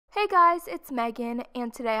Hey guys, it's Megan,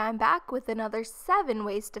 and today I'm back with another 7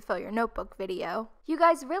 ways to fill your notebook video. You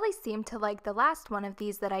guys really seemed to like the last one of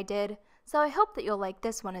these that I did, so I hope that you'll like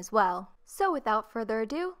this one as well. So without further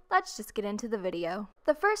ado, let's just get into the video.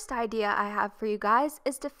 The first idea I have for you guys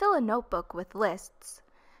is to fill a notebook with lists.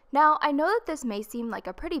 Now, I know that this may seem like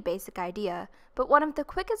a pretty basic idea, but one of the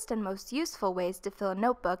quickest and most useful ways to fill a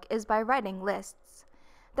notebook is by writing lists.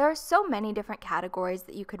 There are so many different categories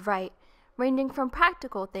that you could write, ranging from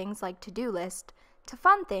practical things like to-do list to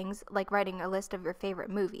fun things like writing a list of your favorite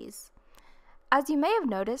movies. As you may have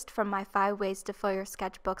noticed from my 5 ways to fill your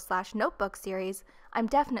sketchbook/notebook series, I'm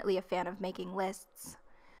definitely a fan of making lists.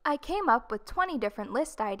 I came up with 20 different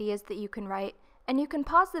list ideas that you can write, and you can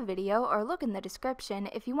pause the video or look in the description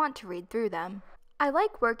if you want to read through them. I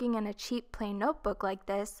like working in a cheap plain notebook like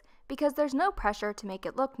this because there's no pressure to make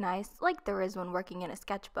it look nice like there is when working in a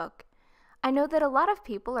sketchbook. I know that a lot of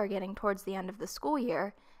people are getting towards the end of the school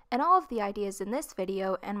year, and all of the ideas in this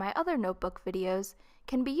video and my other notebook videos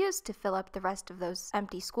can be used to fill up the rest of those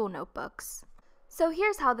empty school notebooks. So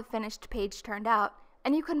here's how the finished page turned out,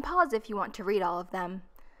 and you can pause if you want to read all of them.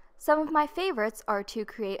 Some of my favorites are to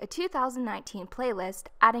create a 2019 playlist,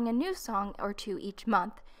 adding a new song or two each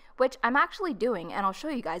month, which I'm actually doing, and I'll show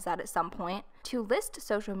you guys that at some point. To list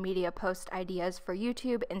social media post ideas for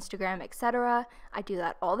YouTube, Instagram, etc. I do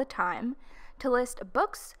that all the time. To list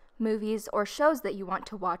books, movies, or shows that you want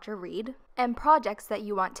to watch or read, and projects that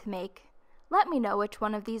you want to make. Let me know which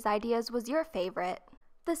one of these ideas was your favorite.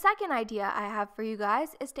 The second idea I have for you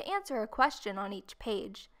guys is to answer a question on each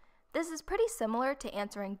page. This is pretty similar to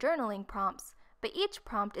answering journaling prompts, but each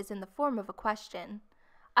prompt is in the form of a question.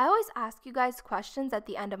 I always ask you guys questions at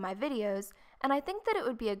the end of my videos, and I think that it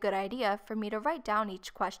would be a good idea for me to write down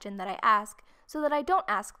each question that I ask so that I don't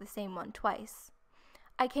ask the same one twice.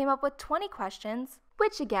 I came up with 20 questions,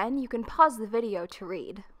 which again you can pause the video to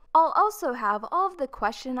read. I'll also have all of the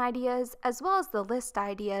question ideas as well as the list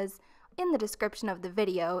ideas in the description of the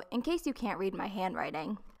video in case you can't read my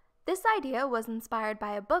handwriting. This idea was inspired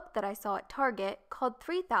by a book that I saw at Target called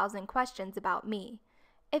 3,000 Questions About Me.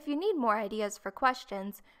 If you need more ideas for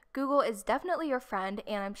questions, Google is definitely your friend,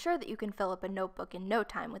 and I'm sure that you can fill up a notebook in no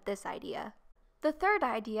time with this idea. The third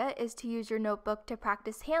idea is to use your notebook to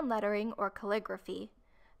practice hand lettering or calligraphy.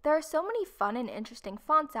 There are so many fun and interesting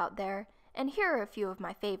fonts out there, and here are a few of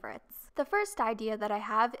my favorites. The first idea that I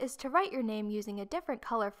have is to write your name using a different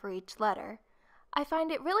color for each letter. I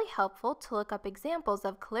find it really helpful to look up examples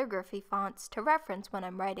of calligraphy fonts to reference when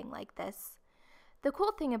I'm writing like this. The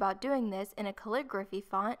cool thing about doing this in a calligraphy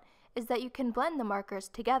font is that you can blend the markers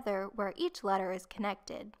together where each letter is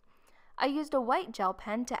connected. I used a white gel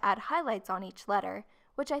pen to add highlights on each letter,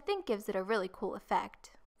 which I think gives it a really cool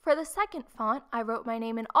effect. For the second font, I wrote my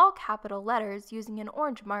name in all capital letters using an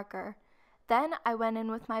orange marker. Then I went in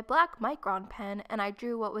with my black micron pen and I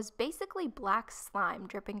drew what was basically black slime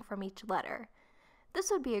dripping from each letter. This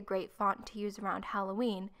would be a great font to use around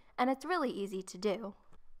Halloween, and it's really easy to do.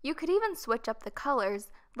 You could even switch up the colors,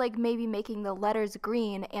 like maybe making the letters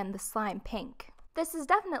green and the slime pink. This is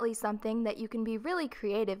definitely something that you can be really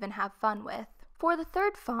creative and have fun with. For the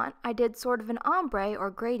third font, I did sort of an ombre or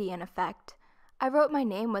gradient effect. I wrote my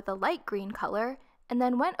name with a light green color, and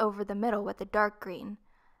then went over the middle with a dark green.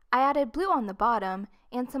 I added blue on the bottom,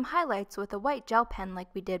 and some highlights with a white gel pen like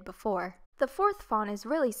we did before. The fourth font is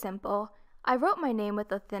really simple. I wrote my name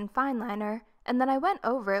with a thin fine liner, and then I went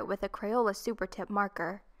over it with a Crayola super tip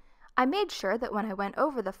marker. I made sure that when I went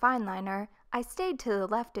over the fine liner, I stayed to the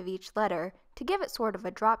left of each letter to give it sort of a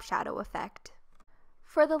drop shadow effect.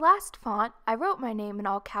 For the last font, I wrote my name in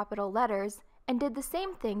all capital letters and did the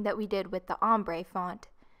same thing that we did with the ombre font.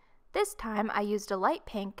 This time I used a light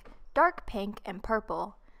pink, dark pink, and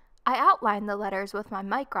purple. I outlined the letters with my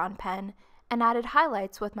micron pen and added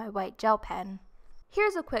highlights with my white gel pen.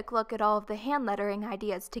 Here's a quick look at all of the hand lettering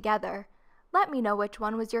ideas together. Let me know which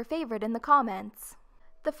one was your favorite in the comments.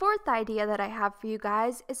 The fourth idea that I have for you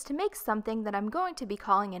guys is to make something that I'm going to be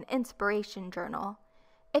calling an inspiration journal.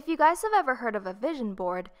 If you guys have ever heard of a vision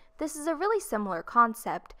board, this is a really similar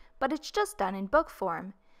concept, but it's just done in book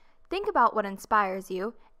form. Think about what inspires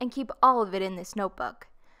you and keep all of it in this notebook.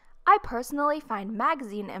 I personally find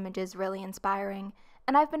magazine images really inspiring,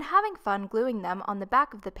 and I've been having fun gluing them on the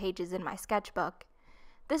back of the pages in my sketchbook.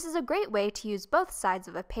 This is a great way to use both sides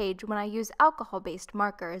of a page when I use alcohol-based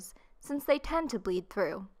markers, since they tend to bleed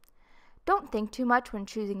through. Don't think too much when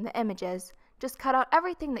choosing the images, just cut out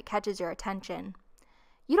everything that catches your attention.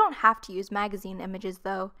 You don't have to use magazine images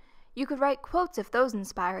though. You could write quotes if those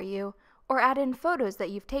inspire you, or add in photos that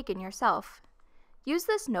you've taken yourself. Use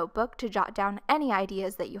this notebook to jot down any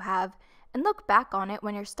ideas that you have, and look back on it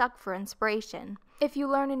when you're stuck for inspiration. If you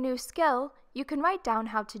learn a new skill, you can write down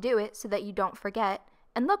how to do it so that you don't forget,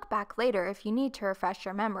 and look back later if you need to refresh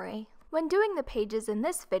your memory. When doing the pages in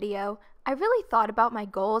this video, I really thought about my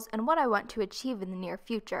goals and what I want to achieve in the near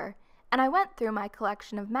future, and I went through my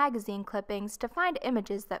collection of magazine clippings to find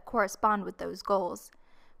images that correspond with those goals.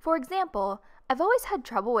 For example, I've always had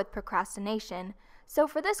trouble with procrastination, so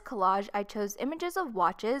for this collage I chose images of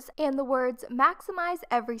watches and the words "maximize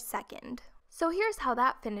every second." So here's how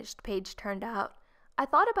that finished page turned out. I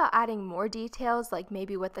thought about adding more details, like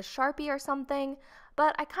maybe with a Sharpie or something,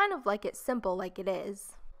 but I kind of like it simple like it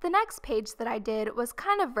is. The next page that I did was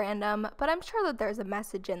kind of random, but I'm sure that there's a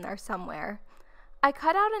message in there somewhere. I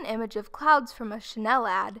cut out an image of clouds from a Chanel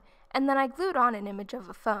ad, and then I glued on an image of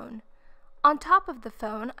a phone. On top of the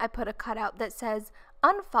phone, I put a cutout that says,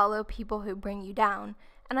 "Unfollow people who bring you down,"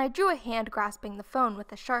 and I drew a hand grasping the phone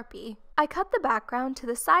with a Sharpie. I cut the background to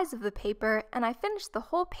the size of the paper, and I finished the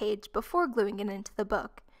whole page before gluing it into the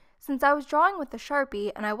book, since I was drawing with a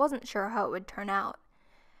Sharpie and I wasn't sure how it would turn out.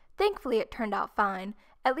 Thankfully, it turned out fine.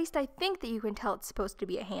 At least I think that you can tell it's supposed to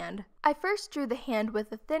be a hand. I first drew the hand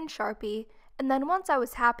with a thin Sharpie, and then once I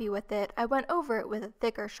was happy with it, I went over it with a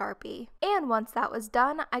thicker Sharpie. And once that was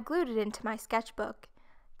done, I glued it into my sketchbook.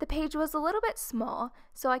 The page was a little bit small,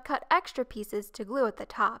 so I cut extra pieces to glue at the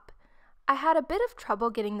top. I had a bit of trouble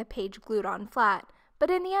getting the page glued on flat, but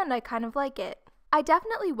in the end I kind of like it. I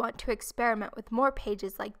definitely want to experiment with more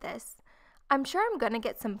pages like this. I'm sure I'm going to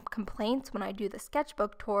get some complaints when I do the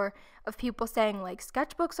sketchbook tour of people saying like,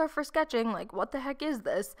 sketchbooks are for sketching, like what the heck is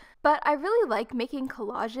this? But I really like making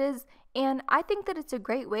collages, and I think that it's a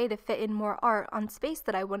great way to fit in more art on space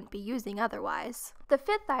that I wouldn't be using otherwise. The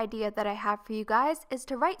fifth idea that I have for you guys is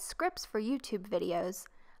to write scripts for YouTube videos.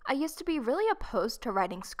 I used to be really opposed to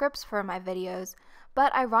writing scripts for my videos,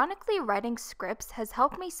 but ironically writing scripts has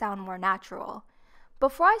helped me sound more natural.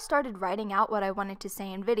 Before I started writing out what I wanted to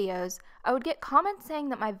say in videos, I would get comments saying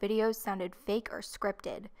that my videos sounded fake or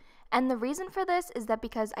scripted. And the reason for this is that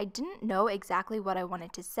because I didn't know exactly what I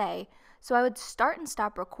wanted to say, so I would start and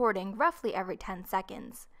stop recording roughly every 10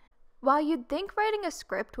 seconds. While you'd think writing a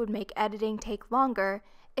script would make editing take longer,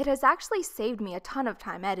 it has actually saved me a ton of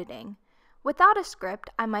time editing. Without a script,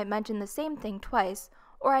 I might mention the same thing twice,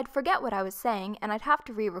 or I'd forget what I was saying and I'd have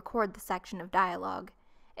to re-record the section of dialogue.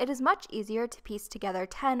 It is much easier to piece together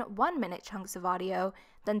 10 one-minute chunks of audio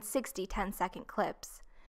than 60 10-second clips.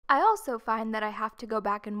 I also find that I have to go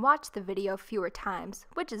back and watch the video fewer times,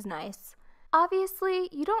 which is nice. Obviously,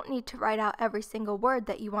 you don't need to write out every single word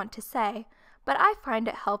that you want to say, but I find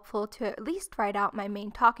it helpful to at least write out my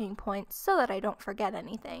main talking points so that I don't forget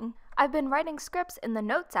anything. I've been writing scripts in the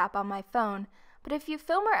Notes app on my phone, but if you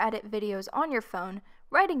film or edit videos on your phone,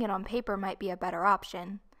 writing it on paper might be a better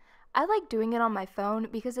option. I like doing it on my phone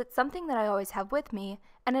because it's something that I always have with me,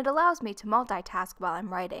 and it allows me to multitask while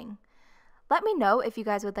I'm writing. Let me know if you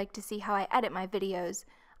guys would like to see how I edit my videos.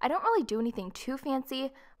 I don't really do anything too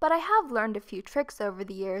fancy, but I have learned a few tricks over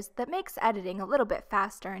the years that makes editing a little bit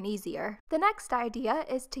faster and easier. The next idea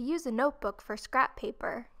is to use a notebook for scrap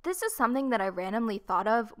paper. This is something that I randomly thought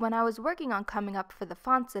of when I was working on coming up for the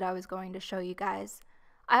fonts that I was going to show you guys.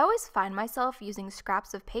 I always find myself using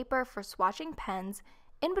scraps of paper for swatching pens,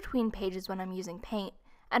 in between pages when I'm using paint,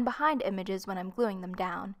 and behind images when I'm gluing them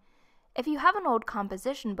down. If you have an old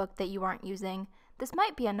composition book that you aren't using, this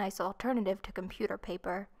might be a nice alternative to computer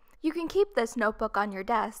paper. You can keep this notebook on your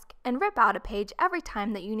desk and rip out a page every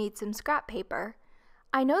time that you need some scrap paper.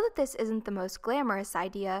 I know that this isn't the most glamorous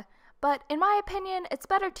idea, but in my opinion, it's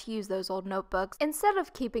better to use those old notebooks instead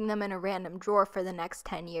of keeping them in a random drawer for the next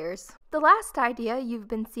 10 years. The last idea you've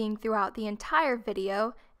been seeing throughout the entire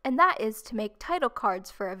video, and that is to make title cards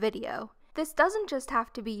for a video. This doesn't just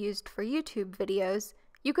have to be used for YouTube videos,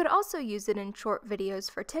 you could also use it in short videos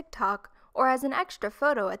for TikTok or as an extra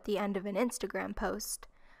photo at the end of an Instagram post.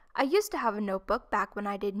 I used to have a notebook back when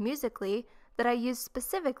I did Musical.ly that I used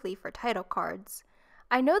specifically for title cards.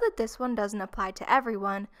 I know that this one doesn't apply to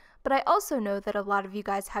everyone, but I also know that a lot of you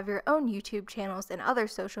guys have your own YouTube channels and other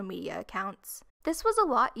social media accounts. This was a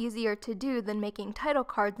lot easier to do than making title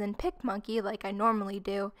cards in PicMonkey like I normally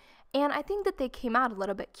do, and I think that they came out a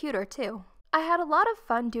little bit cuter too. I had a lot of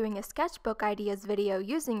fun doing a sketchbook ideas video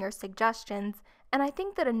using your suggestions, and I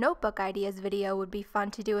think that a notebook ideas video would be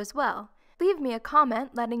fun to do as well. Leave me a comment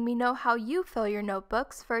letting me know how you fill your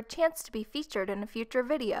notebooks for a chance to be featured in a future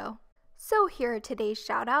video. So here are today's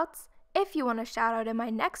shoutouts. If you want a shout out in my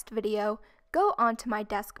next video, go on to my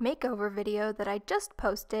desk makeover video that I just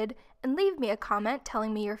posted and leave me a comment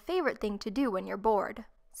telling me your favorite thing to do when you're bored.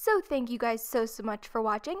 So thank you guys so much for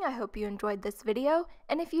watching. I hope you enjoyed this video,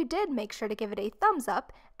 and if you did, make sure to give it a thumbs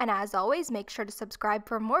up, and as always, make sure to subscribe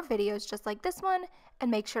for more videos just like this one, and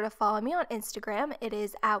make sure to follow me on Instagram. It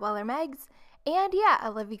is @WellerMegs, and yeah, I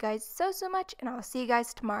love you guys so much, and I'll see you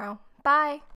guys tomorrow. Bye!